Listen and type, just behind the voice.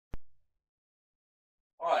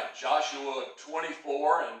Joshua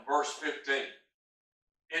 24 and verse 15.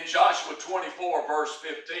 In Joshua 24 verse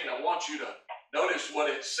 15, I want you to notice what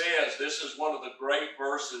it says. This is one of the great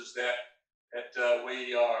verses that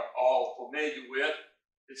we are all familiar with.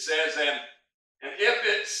 It says, and if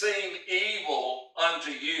it seem evil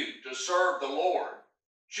unto you to serve the Lord,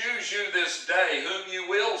 choose you this day whom you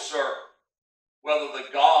will serve, whether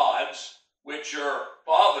the gods which your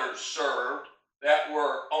fathers served that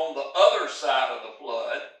were on the other side of the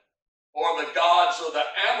flood, or the gods of the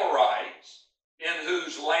Amorites in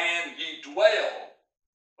whose land ye dwell.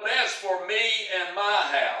 But as for me and my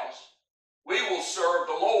house, we will serve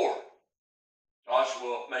the Lord.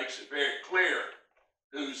 Joshua makes it very clear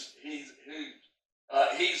who he's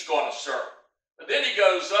going to serve. But then he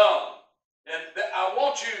goes on, and I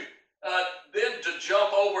want you then to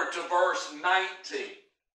jump over to verse 19,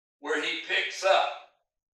 where he picks up.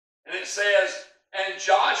 And it says, and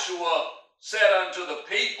Joshua said unto the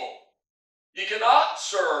people, ye cannot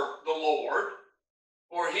serve the Lord,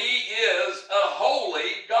 for he is a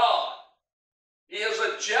holy God. He is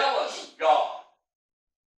a jealous God.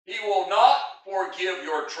 He will not forgive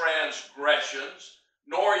your transgressions,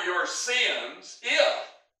 nor your sins,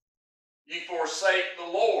 if ye forsake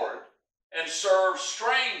the Lord and serve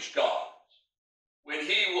strange gods, when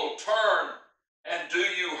he will turn and do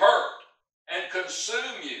you hurt and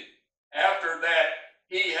consume you after that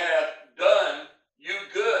he hath done you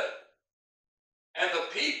good. And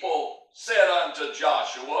the people said unto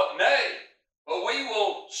Joshua, nay, but we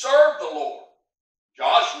will serve the Lord.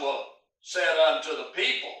 Joshua said unto the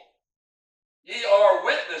people, ye are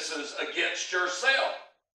witnesses against yourself,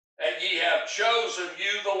 that ye have chosen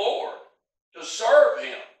you the Lord to serve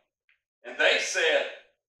him. And they said,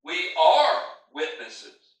 we are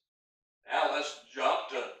witnesses. Now let's jump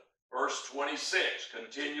to verse 26,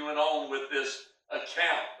 continuing on with this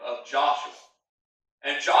account of Joshua.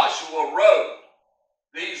 And Joshua wrote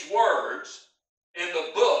these words in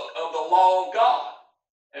the book of the law of God,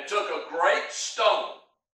 and took a great stone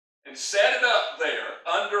and set it up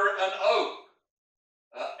there under an oak,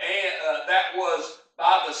 that was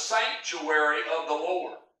by the sanctuary of the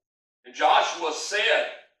Lord. And Joshua said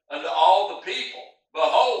unto all the people,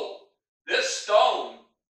 behold, this stone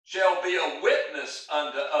shall be a witness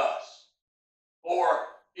unto us, for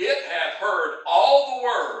it hath heard all the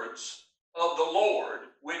words of the Lord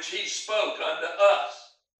which he spoke unto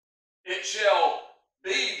us. It shall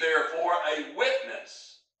be therefore a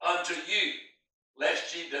witness unto you,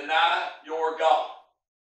 lest ye deny your God.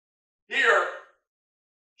 Here,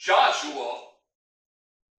 Joshua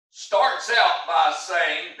starts out by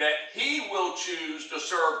saying that he will choose to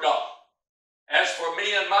serve God. As for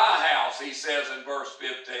me and my house, he says in verse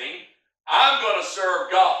 15, I'm going to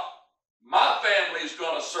serve God. My family is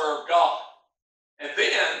going to serve God. And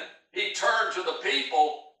then he turned to the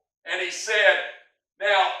people and he said,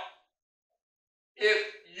 now, if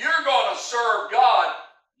you're going to serve God,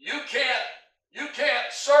 you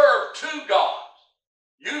can't serve two gods.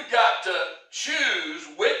 You've got to choose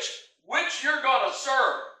which you're going to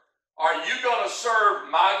serve. Are you going to serve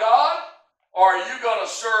my God, or are you going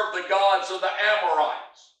to serve the gods of the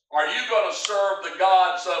Amorites? Are you going to serve the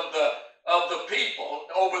gods of the people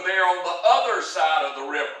over there on the other side of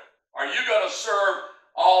the river? Are you going to serve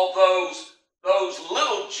all those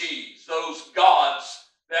little g's, those gods,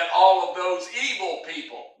 that all of those evil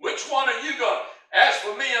people? Which one are you going to? As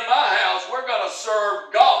for me and my house, we're going to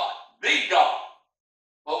serve God, the God.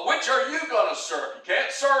 But which are you going to serve? You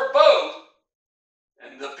can't serve both.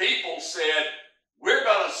 And the people said, we're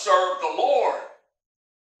going to serve the Lord.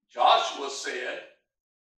 Joshua said,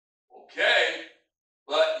 okay,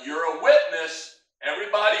 but you're a witness.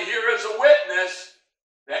 Everybody here is a witness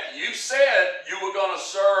that you said you were going to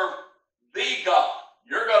serve the God.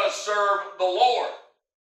 You're going to serve the Lord.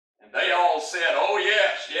 And they all said, oh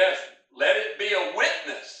yes, let it be a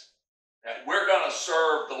witness that we're going to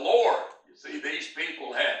serve the Lord. You see, these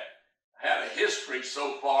people had a history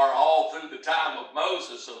so far, all through the time of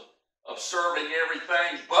Moses, of serving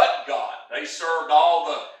everything but God. They served all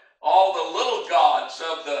the little gods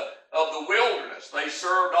of the wilderness. They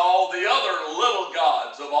served all the other little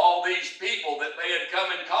gods of all these people that they had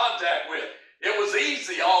come in contact with. It was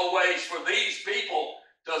easy always for these people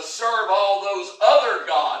to serve all those other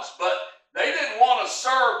gods, but they didn't want to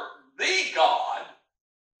serve the God,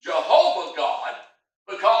 Jehovah God,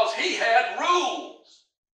 because he had rules.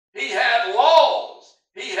 He had laws.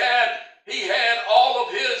 He had all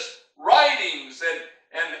of his writings,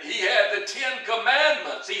 and he had the 10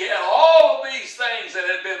 Commandments. He had all of these things that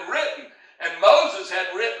had been written, and Moses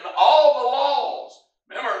had written all the laws.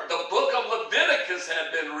 Remember, the book of Leviticus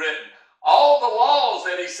had been written. All the laws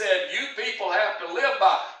that he said you people have to live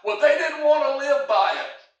by. Well, But they didn't want to live by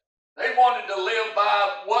it. They wanted to live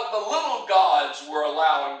by what the little gods were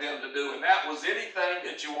allowing them to do, and that was anything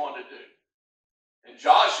that you want to do. And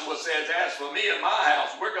Joshua says, as for me and my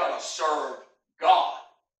house, we're going to serve God.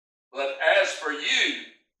 But as for you,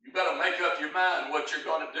 you better make up your mind what you're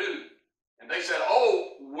going to do. And they said,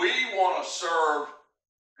 oh, we want to serve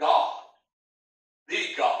God,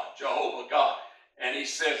 the God, Jehovah God. And he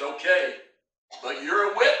says, okay, but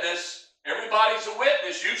you're a witness. Everybody's a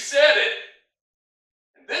witness. You said it.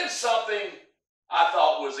 And then something I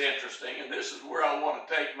thought was interesting, and this is where I want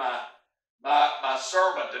to take my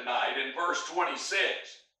sermon tonight. In verse 26,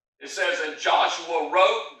 it says, and Joshua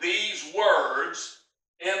wrote these words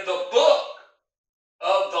in the book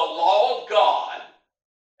of the law of God,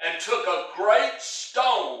 and took a great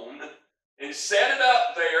stone and set it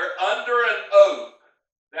up there under an oak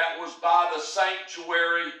that was by the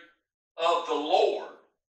sanctuary of the Lord.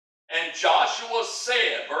 And Joshua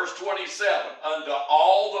said, verse 27, unto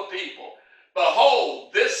all the people,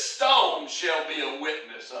 behold, this stone shall be a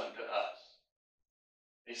witness unto us.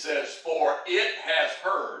 He says, for it has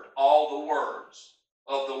heard all the words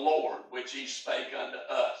of the Lord which he spake unto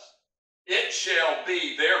us. It shall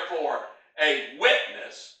be therefore a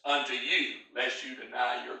witness unto you, lest you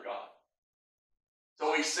deny your God.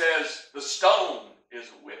 So he says, the stone is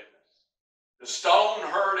a witness. The stone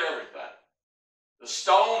heard everything. The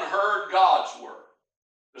stone heard God's word.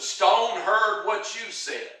 The stone heard what you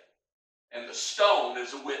said. And the stone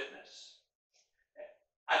is a witness.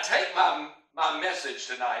 I take my message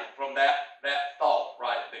tonight from that thought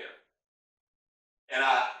right there. And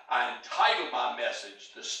I entitled my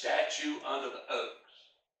message, The Statue Under the Oaks.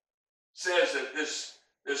 It says that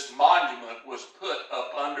this monument was put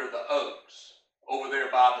up under the oaks over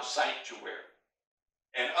there by the sanctuary.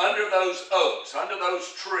 And under those oaks, under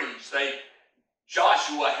those trees,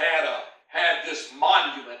 Joshua had this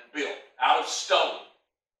monument built out of stone.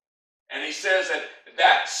 And he says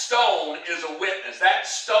that stone is a witness. That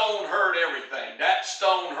stone heard everything. That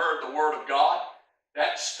stone heard the word of God.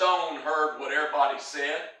 That stone heard what everybody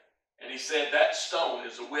said. And he said that stone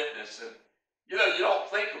is a witness. And you know, you don't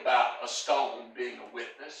think about a stone being a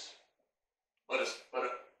witness. But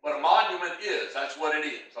a monument is. That's what it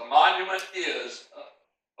is. A monument is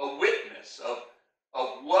a witness of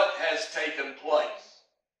what has taken place.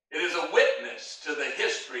 It is a witness to the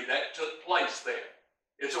history that took place there.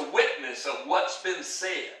 It's a witness of what's been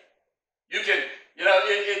said.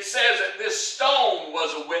 It says that this stone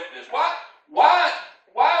was a witness. Why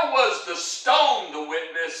was the stone the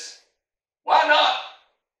witness? Why not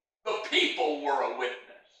the people were a witness?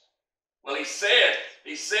 Well, he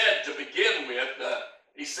said to begin with,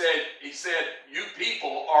 he said, you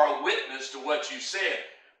people are a witness to what you said.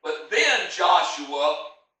 But then Joshua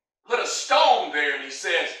put a stone there and he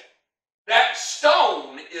says, that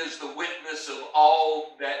stone is the witness of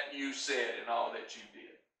all that you said and all that you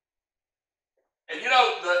did. And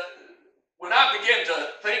when I began to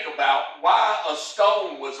think about why a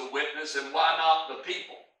stone was a witness and why not the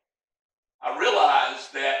people, I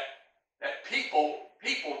realized that people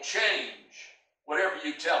change whatever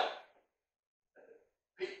you tell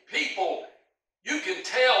them. People, you can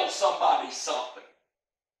tell somebody something,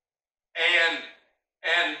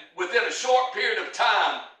 and within a short period of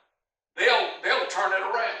time, they'll turn it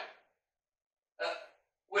around.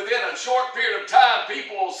 Within a short period of time,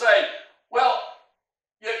 people will say, well,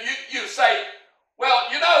 you say, well,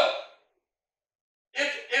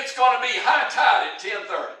 it's going to be high tide at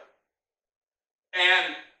 10:30.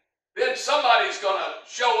 And then somebody's going to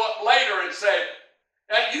show up later and say,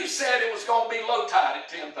 now you said it was going to be low tide at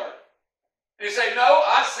 10:30. And you say, no,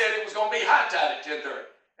 I said it was going to be high tide at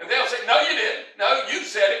 10:30. And they'll say, no, you didn't. No, you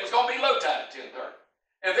said it was going to be low tide at 10:30.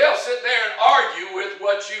 And they'll sit there and argue with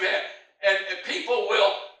what you had. And people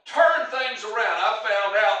will turn things around. I've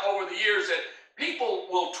found out over the years that people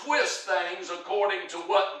will twist things according to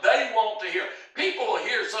what they want to hear. People will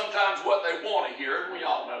hear sometimes what they want to hear, and we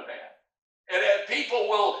all know that. And that people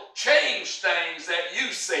will change things that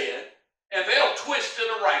you said, and they'll twist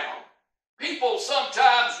it around. People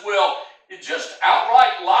sometimes will just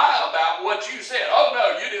outright lie about what you said. Oh,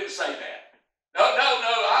 no, you didn't say that. No,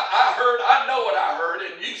 I know what I heard,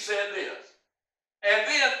 and you said this. And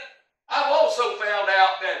then I've also found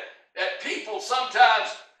out that people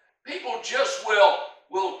sometimes, people just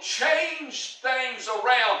will change things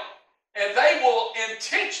around, and they will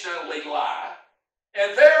intentionally lie.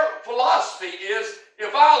 And their philosophy is,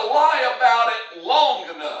 if I lie about it long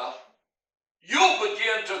enough, you'll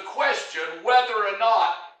begin to question whether or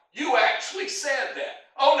not you actually said that.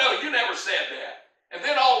 Oh, no, you never said that. And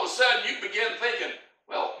then all of a sudden you begin thinking,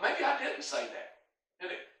 well, maybe I didn't say that.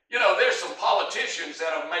 And there's some politicians politicians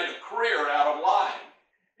that have made a career out of lying.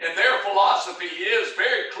 And their philosophy is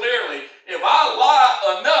very clearly, if I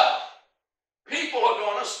lie enough, people are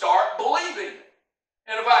going to start believing it.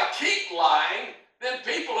 And if I keep lying, then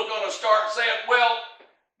people are going to start saying, well,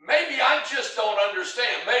 maybe I just don't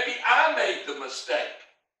understand. Maybe I made the mistake.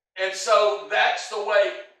 And so that's the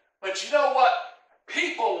way. But you know what?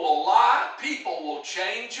 People will lie. People will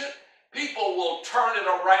change it. People will turn it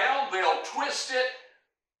around. They'll twist it.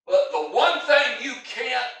 But the one thing you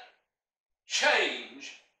can't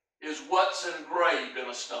change is what's engraved in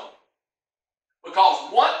a stone.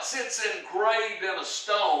 Because once it's engraved in a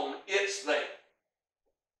stone, it's there.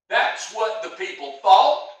 That's what the people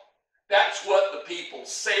thought. That's what the people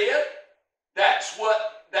said. That's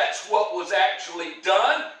what was actually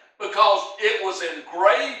done, because it was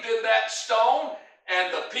engraved in that stone,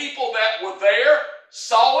 and the people that were there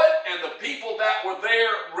saw it, and the people that were there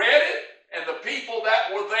read it, and the people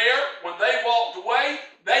that were there, when they walked away,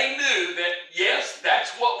 they knew that, yes,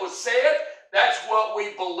 that's what was said, that's what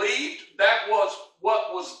we believed, that was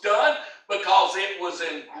what was done, because it was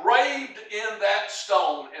engraved in that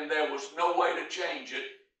stone, and there was no way to change it.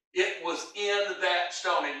 It was in that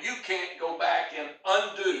stone, and you can't go back and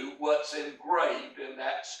undo what's engraved in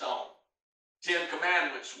that stone. 10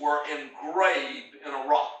 Commandments were engraved in a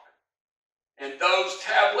rock. And those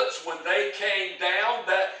tablets, when they came down,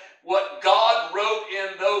 that what God wrote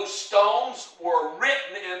in those stones were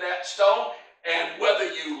written in that stone, and whether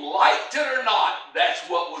you liked it or not, that's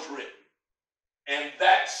what was written. And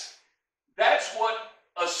that's what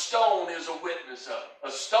a stone is a witness of.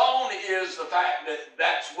 A stone is the fact that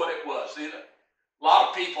that's what it was. A lot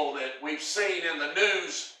of people that we've seen in the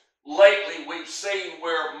news lately, we've seen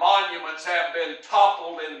where monuments have been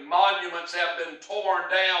toppled and monuments have been torn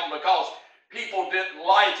down because people didn't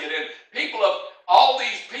like it. And all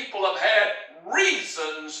these people have had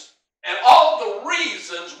reasons, and all the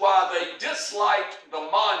reasons why they disliked the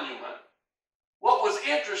monument. What was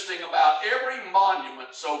interesting about every monument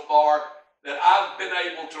so far that I've been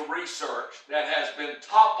able to research that has been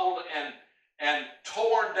toppled and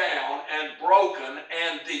torn down and broken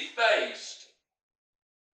and defaced,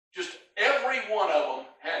 just every one of them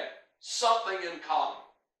had something in common.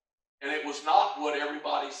 And it was not what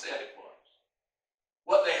everybody said it was.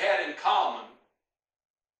 What they had in common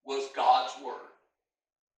was God's Word.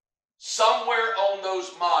 Somewhere on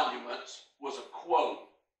those monuments was a quote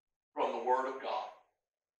from the Word of God.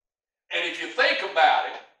 And if you think about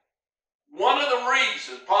it, one of the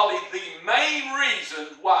reasons, probably the main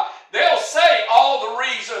reasons why, they'll say all the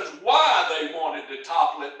reasons why they wanted to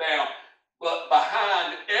topple it down, but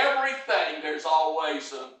behind everything there's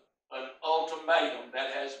always an ultimatum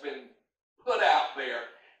that has been put out there,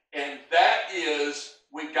 and that is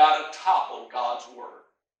we've got to topple God's Word.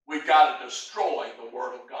 We've got to destroy the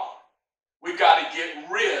Word of God. We've got to get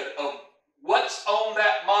rid of what's on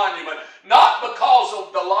that monument, not because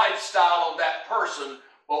of the lifestyle of that person,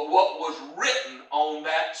 but what was written on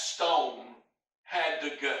that stone had to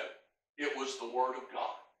go. It was the Word of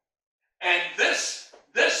God. And this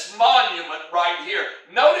monument right here,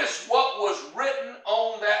 notice what was written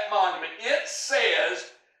on that monument. It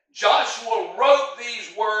says, Joshua wrote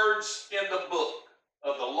these words in the book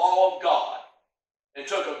of the law of God and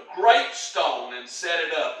took a great stone and set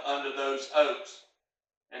it up under those oaks.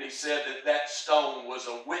 And he said that stone was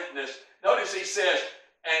a witness. Notice he says,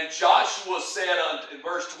 and Joshua said in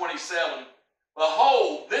verse 27,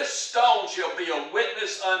 behold, this stone shall be a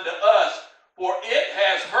witness unto us, for it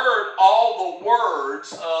has heard all the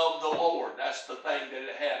words of the Lord. That's the thing that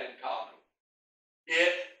it had in common.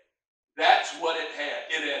 That's what it had.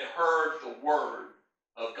 It had heard the Word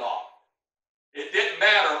of God. It didn't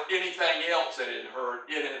matter anything else that it had heard.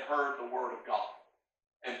 It had heard the Word of God.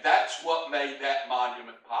 And that's what made that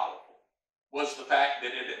monument powerful, was the fact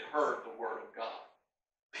that it had heard the Word of God.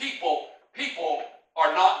 People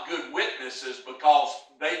are not good witnesses because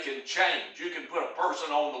they can change. You can put a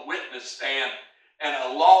person on the witness stand and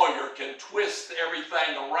a lawyer can twist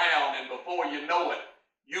everything around, and before you know it,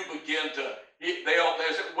 you begin to, they'll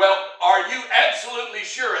say, well, are you absolutely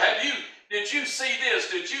sure? Did you see this?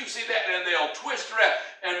 Did you see that? And they'll twist around.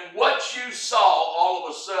 And what you saw all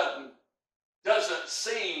of a sudden doesn't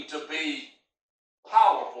seem to be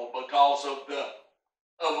powerful because of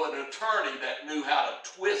an attorney that knew how to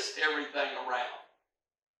twist everything around.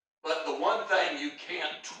 But the one thing you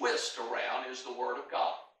can't twist around is the Word of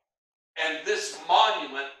God. And this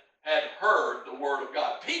monument had heard the Word of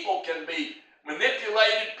God. People can be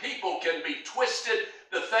manipulated. People can be twisted.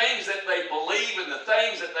 The things that they believe and the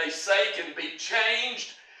things that they say can be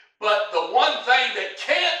changed. But the one thing that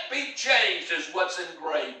can't be changed is what's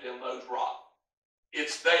engraved in those rocks.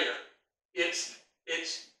 It's there. it's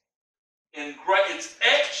engraved, it's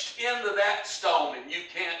etched into that stone, and you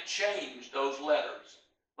can't change those letters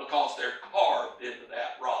because they're carved into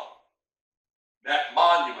that rock. That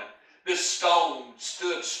monument, this stone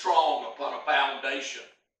stood strong upon a foundation.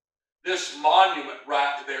 This monument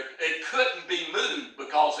right there, it couldn't be moved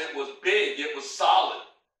because it was big, it was solid.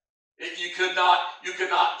 You could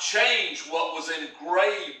not change what was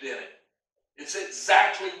engraved in it. It's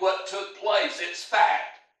exactly what took place. It's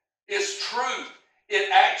fact. It's truth. It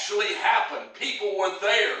actually happened. People were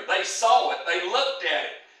there. They saw it. They looked at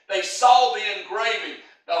it. They saw the engraving.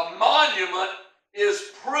 The monument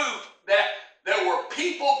is proof that there were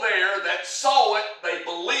people there that saw it, they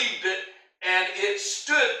believed it, and it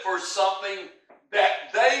stood for something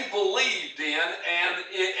that they believed in, and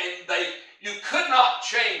you could not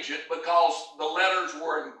change it because the letters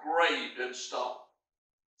were engraved in stone.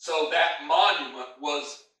 So that monument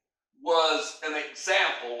was an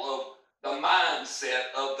example of the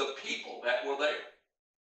mindset of the people that were there.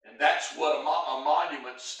 And that's what a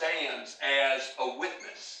monument stands as, a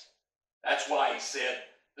witness. That's why he said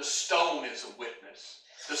the stone is a witness.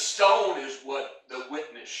 The stone is what the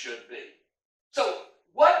witness should be. So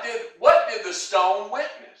what did the stone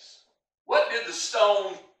witness? What did the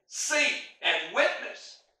stone see and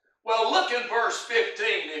witness? Well, look in verse 15,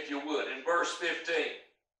 if you would, in verse 15.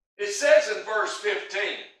 It says in verse 15,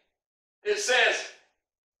 it says,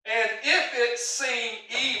 "And if it seem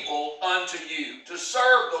evil unto you to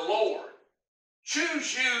serve the Lord,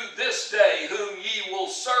 choose you this day whom ye will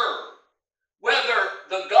serve, whether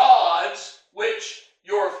the gods which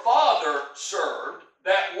your father served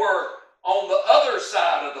that were on the other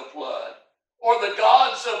side of the flood, or the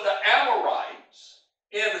gods of the Amorites,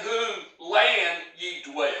 in whom land ye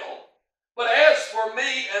dwell. But as for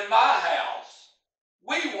me and my house,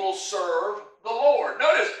 we will serve the Lord."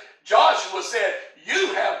 Notice Joshua said,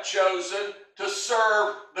 you have chosen to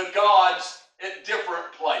serve the gods at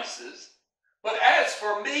different places. But as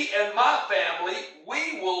for me and my family,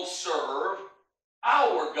 we will serve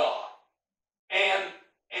our God. And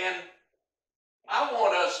I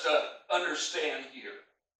want us to understand here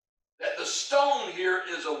that the stone here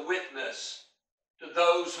is a witness to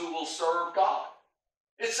those who will serve God.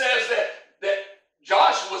 It says that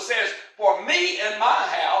Joshua says, "For me and my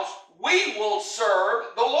house, we will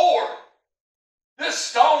serve the Lord." This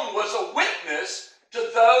stone was a witness to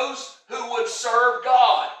those who would serve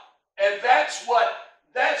God. And that's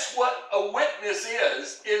what a witness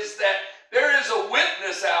is that there is a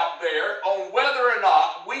witness out there on whether or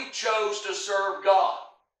not we chose to serve God.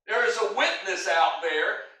 There is a witness out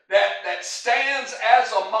there that stands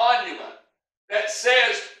as a monument that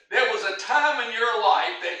says there was a time in your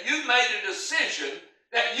life that you made a decision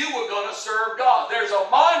that you were going to serve God. There's a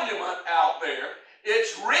monument out there.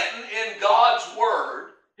 It's written in God's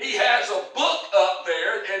Word. He has a book up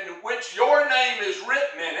there in which your name is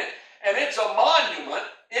written in it, and it's a monument.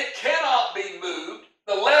 It cannot be moved.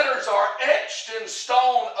 The letters are etched in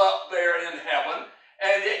stone up there in heaven,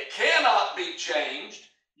 and it cannot be changed.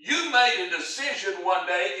 You made a decision one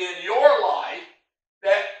day in your life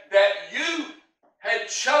that you had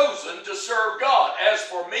chosen to serve God. As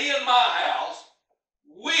for me and my house,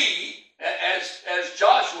 we, as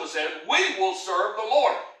Joshua said, we will serve the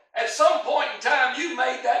Lord. At some point in time, you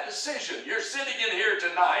made that decision. You're sitting in here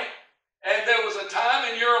tonight, and there was a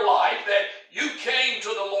time in your life that you came to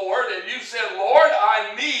the Lord and you said, "Lord,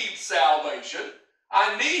 I need salvation.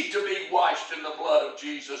 I need to be washed in the blood of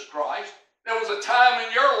Jesus Christ." There was a time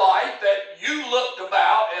in your life that you looked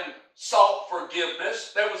about and sought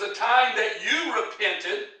forgiveness. There was a time that you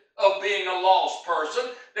repented of being a lost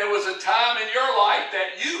person. There was a time in your life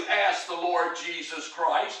that you asked the Lord Jesus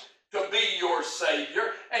Christ to be your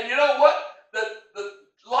Savior. And you know what?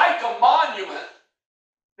 Like a monument,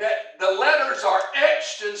 that the letters are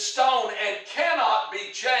etched in stone and cannot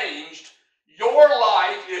be changed, your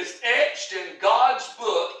life is etched in God's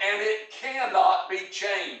book and it cannot be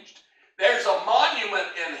changed. There's a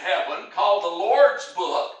monument in heaven called the Lord's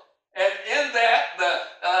Book, and in that,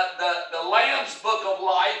 the Lamb's Book of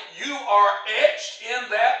Life, you are etched in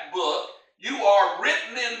that book. You are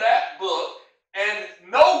written in that book, and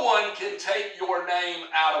no one can take your name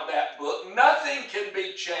out of that book. Nothing can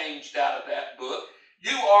be changed out of that book.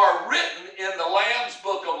 You are written in the Lamb's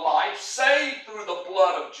Book of Life, saved through the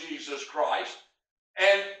blood of Jesus Christ,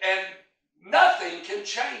 and nothing can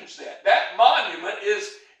change that. That monument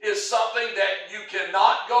is something that you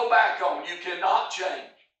cannot go back on. You cannot change.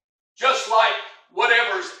 Just like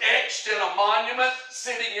whatever's etched in a monument,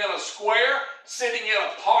 sitting in a square, sitting in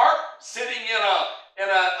a park, sitting in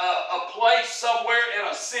a place somewhere in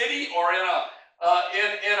a city or in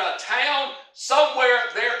in a town, somewhere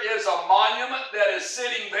there is a monument that is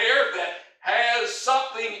sitting there that has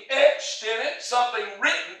something etched in it, something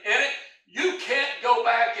written in it. You can't go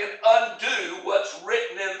back and undo what's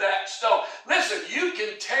written in that stone. Listen, you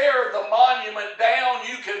can tear the monument down,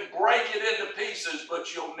 you can break it into pieces,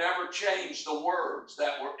 but you'll never change the words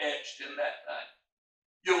that were etched in that thing.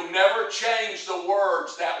 You'll never change the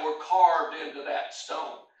words that were carved into that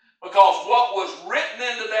stone. Because what was written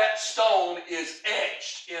into that stone is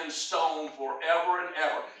etched in stone forever and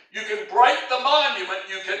ever. You can break the monument,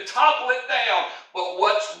 you can topple it down, but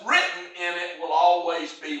what's written in it will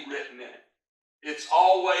always be written in it. It's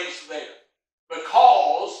always there.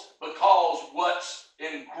 Because what's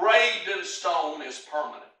engraved in stone is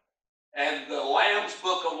permanent. And the Lamb's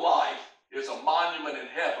Book of Life is a monument in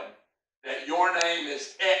heaven that your name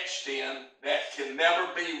is etched in, that can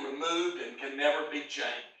never be removed and can never be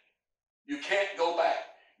changed. You can't go back.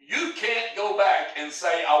 You can't go back and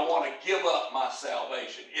say, I want to give up my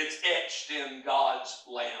salvation. It's etched in God's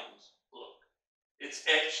Lamb's book. It's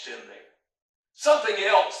etched in there. Something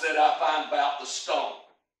else that I find about the stone.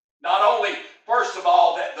 Not only, first of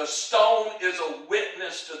all, that the stone is a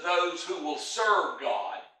witness to those who will serve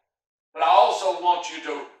God, but I also want you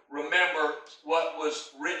to remember what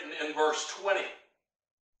was written in verse 20.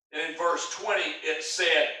 And in verse 20 it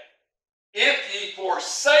said, if ye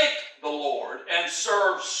forsake the Lord and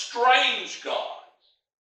serve strange gods,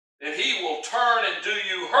 then he will turn and do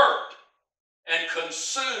you hurt and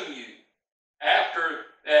consume you after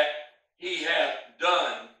that he hath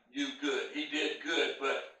done you good. He did good,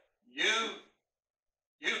 but you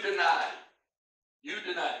denied. You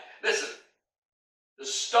denied. Listen, the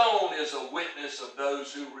stone is a witness of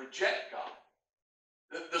those who reject God.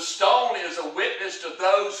 The stone is a witness to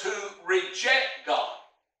those who reject God.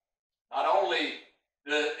 Not only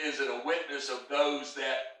is it a witness of those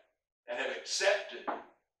that have accepted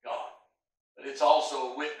God, but it's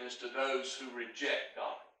also a witness to those who reject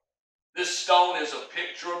God. This stone is a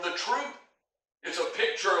picture of the truth. It's a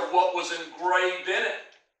picture of what was engraved in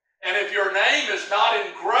it. And if your name is not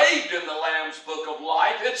engraved in the Lamb's Book of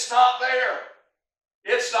Life, it's not there.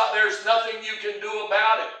 It's not, there's nothing you can do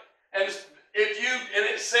about it. And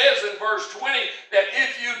it says in verse 20 that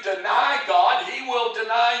if you deny God, he will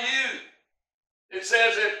deny you. It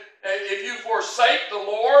says if you forsake the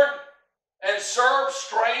Lord and serve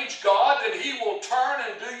strange God, then he will turn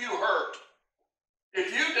and do you hurt.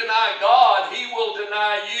 If you deny God, he will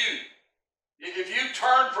deny you. If you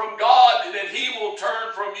turn from God, then he will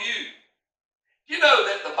turn from you. You know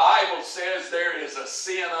that the Bible says there is a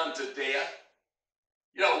sin unto death.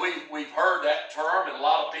 You know, we've heard that term, and a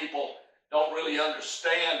lot of people don't really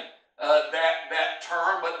understand that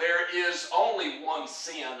term, but there is only one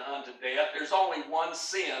sin unto death. There's only one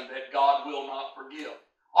sin that God will not forgive.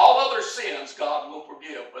 All other sins God will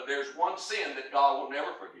forgive, but there's one sin that God will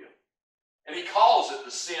never forgive. And he calls it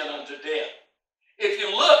the sin unto death. If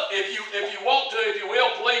you look, if you want to, if you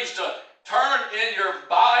will, please to turn in your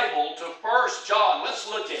Bible to 1 John. Let's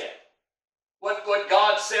look at it. What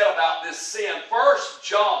God said about this sin. 1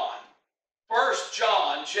 John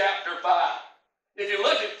chapter 5. If you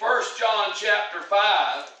look at 1 John chapter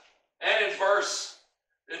 5 and in verse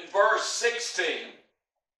 16,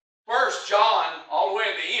 1 John, all the way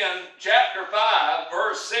at the end, chapter 5,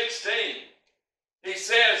 verse 16, he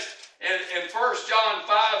says in 1 John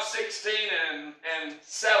 5, 16 and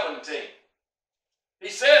 17, he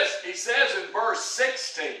says in verse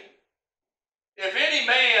 16, if any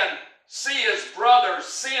man see his brother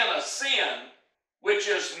sin a sin which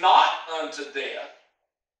is not unto death,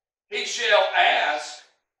 he shall ask,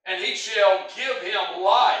 and he shall give him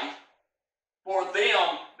life for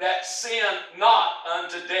them that sin not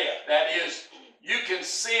unto death. That is, you can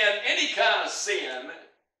sin any kind of sin,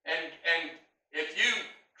 and if you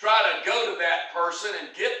try to go to that person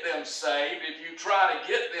and get them saved, if you try to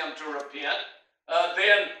get them to repent,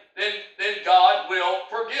 then God will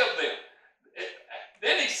forgive them.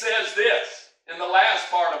 Then he says this in the last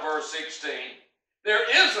part of verse 16, there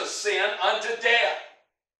is a sin unto death.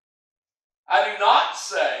 I do not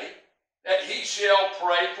say that he shall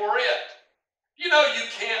pray for it. You know you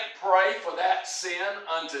can't pray for that sin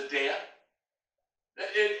unto death.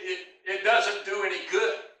 It doesn't do any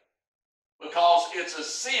good because it's a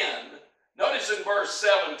sin. Notice in verse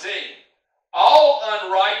 17, all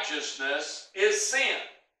unrighteousness is sin.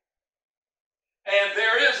 And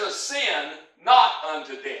there is a sin not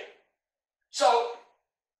unto death. So,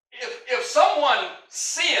 if someone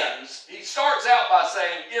sins, he starts out by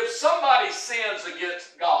saying, if somebody sins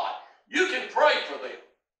against God, you can pray for them.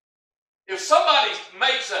 If somebody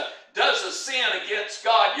does a sin against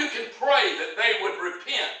God, you can pray that they would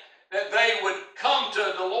repent, that they would come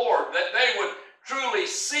to the Lord, that they would truly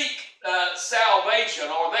seek salvation,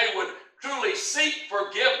 or they would truly seek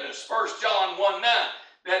forgiveness. 1 John 1:9,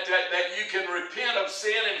 that you can repent of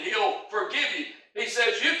sin and He'll forgive you. He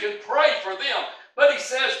says you can pray for them, but He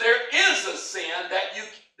says there is a sin that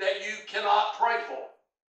you cannot pray for,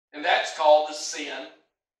 and that's called the sin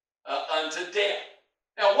unto death.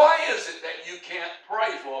 Now, why is it that you can't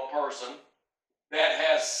pray for a person that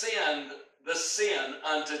has sinned the sin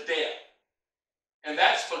unto death? And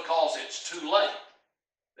that's because it's too late.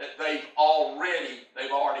 That they've already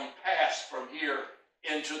passed from here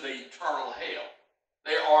into the eternal hell.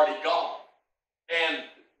 They're already gone. And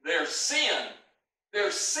their sin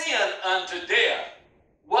unto death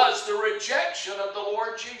was the rejection of the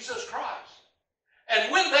Lord Jesus Christ.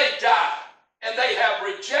 And when they die and they have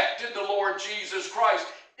rejected the Lord Jesus Christ,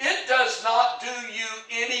 it does not do you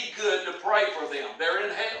any good to pray for them. They're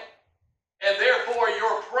in hell. And therefore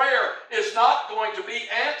your prayer is not going to be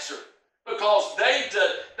answered, because they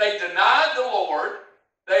denied the Lord,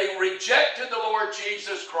 they rejected the Lord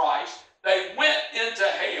Jesus Christ, they went into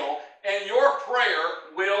hell, and your prayer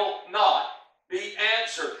will not be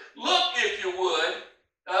answered. Look, if you would,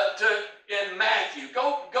 in Matthew.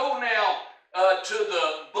 Go now to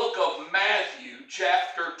the book of Matthew,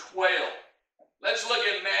 chapter 12. Let's look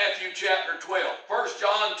at Matthew chapter 12. First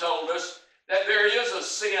John told us that there is a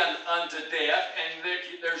sin unto death, and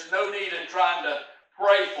there's no need in trying to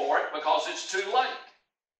pray for it because it's too late.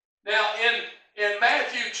 Now, in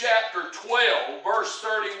Matthew chapter 12, verse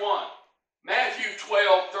 31, Matthew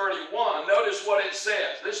 12:31, notice what it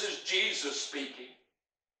says. This is Jesus speaking.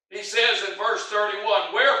 He says in verse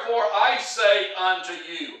 31, "Wherefore I say unto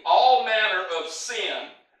you, all manner of sin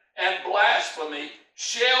and blasphemy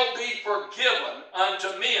shall be forgiven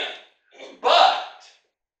unto men, but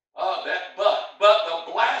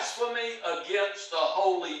the blasphemy against the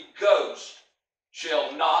Holy Ghost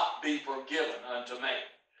shall not be forgiven unto man."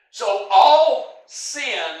 So all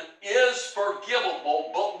sin is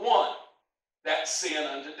forgivable but one, that's sin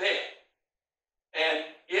unto death. And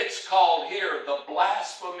it's called here the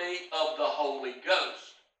blasphemy of the Holy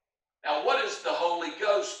Ghost. Now, what does the Holy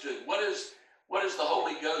Ghost do? What does the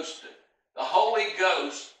Holy Ghost do? The Holy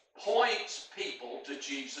Ghost points people to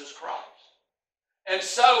Jesus Christ. And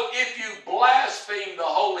so if you blaspheme the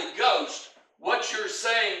Holy Ghost, what you're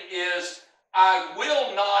saying is, I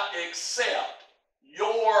will not accept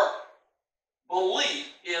your belief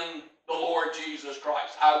in the Lord Jesus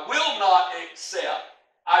Christ. I will not accept,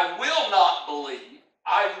 I will not believe,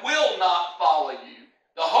 I will not follow you.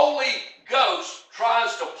 The Holy Ghost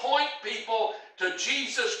tries to point people to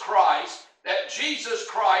Jesus Christ, that Jesus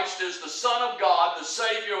Christ is the Son of God, the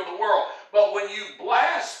Savior of the world. But when you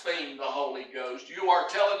blaspheme the Holy Ghost, you are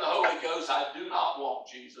telling the Holy Ghost, I do not want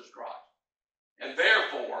Jesus Christ. And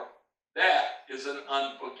therefore, that is an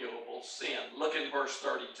unforgivable sin. Look in verse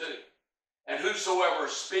 32. "And whosoever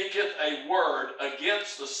speaketh a word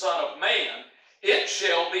against the Son of Man, it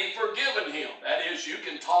shall be forgiven him." That is, you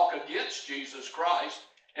can talk against Jesus Christ,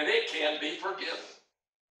 and it can be forgiven.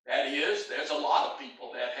 That is, there's a lot of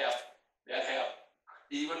people that have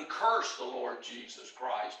even cursed the Lord Jesus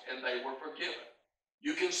Christ, and they were forgiven.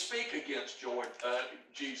 You can speak against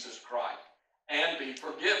Jesus Christ and be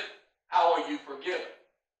forgiven. How are you forgiven?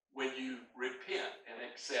 When you repent and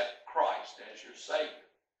accept Christ as your Savior.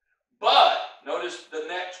 But, notice the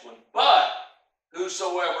next one, "But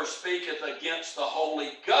whosoever speaketh against the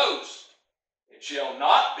Holy Ghost, it shall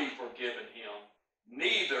not be forgiven him,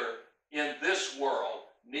 neither in this world,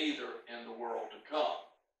 neither in the world to come."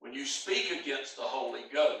 When you speak against the Holy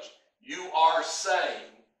Ghost, you are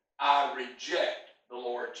saying, I reject the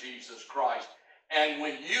Lord Jesus Christ. And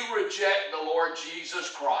when you reject the Lord Jesus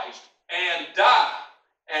Christ and die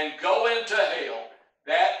and go into hell,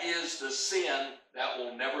 that is the sin that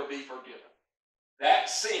will never be forgiven. That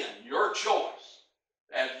sin, your choice,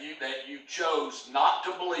 that you chose not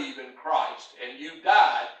to believe in Christ and you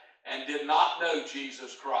died and did not know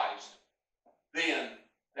Jesus Christ, then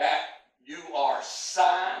that you are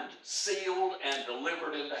signed, sealed, and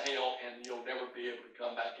delivered into hell, and you'll never be able to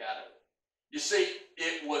come back out of it. You see,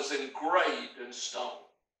 it was engraved in stone.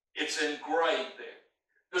 It's engraved there.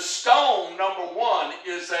 The stone, number one,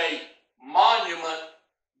 is a monument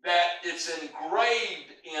that it's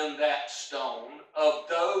engraved in that stone of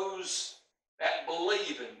those that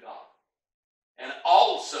believe in God. And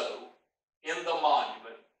also, in the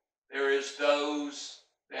monument, there is those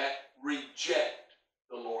that reject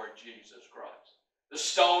the Lord Jesus Christ. The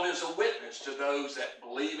stone is a witness to those that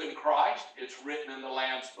believe in Christ. It's written in the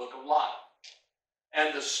Lamb's Book of Life.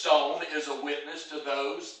 And the stone is a witness to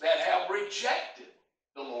those that have rejected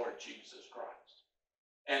the Lord Jesus Christ.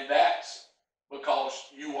 And that's because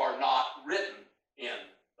you are not written in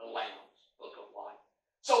the Lamb's book of life.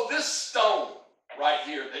 So this stone right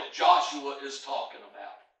here that Joshua is talking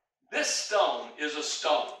about, this stone is a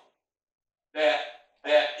stone that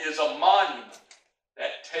is a monument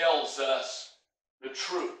that tells us the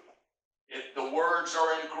truth. The words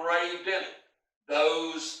are engraved in it.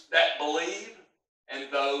 Those that believe and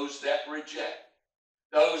those that reject.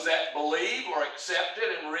 Those that believe are accepted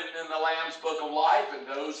and written in the Lamb's book of life, and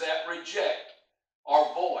those that reject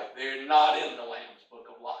are void. They're not in the Lamb's book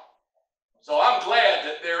of life. So I'm glad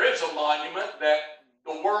that there is a monument that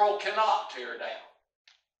the world cannot tear down.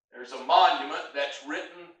 There's a monument that's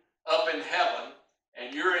written up in heaven,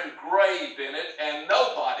 and you're engraved in it, and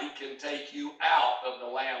nobody can take you out of the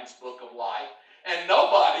Lamb's book of life, and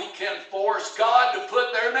nobody can force God to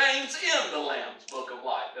put their names in the Lamb's book of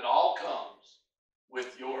life. It all comes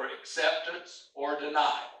with your acceptance or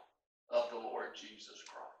denial of the Lord Jesus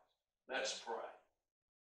Christ. Let's pray.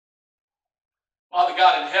 Father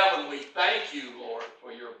God in heaven, we thank you, Lord,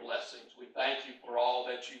 for your blessings. We thank you for all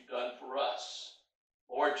that you've done for us.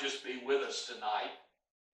 Lord, just be with us tonight.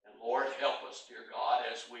 And Lord, help us, dear God,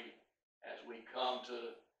 as we come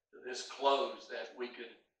to this close, that we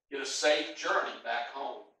could get a safe journey back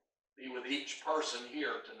home. Be with each person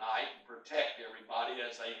here tonight and protect everybody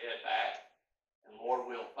as they head back. And Lord,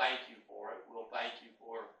 we'll thank you for it. We'll thank you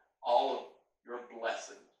for all of your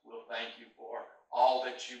blessings. We'll thank you for all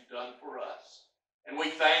that you've done for us. And we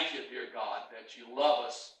thank you, dear God, that you love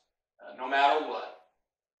us no matter what.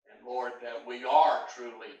 And Lord, that we are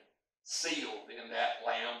truly sealed in that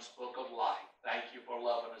Lamb's book of life. Thank you for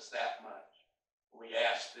loving us that much. We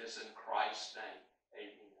ask this in Christ's name.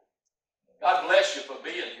 Amen. God bless you for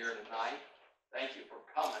being here tonight. Thank you for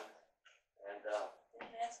coming. And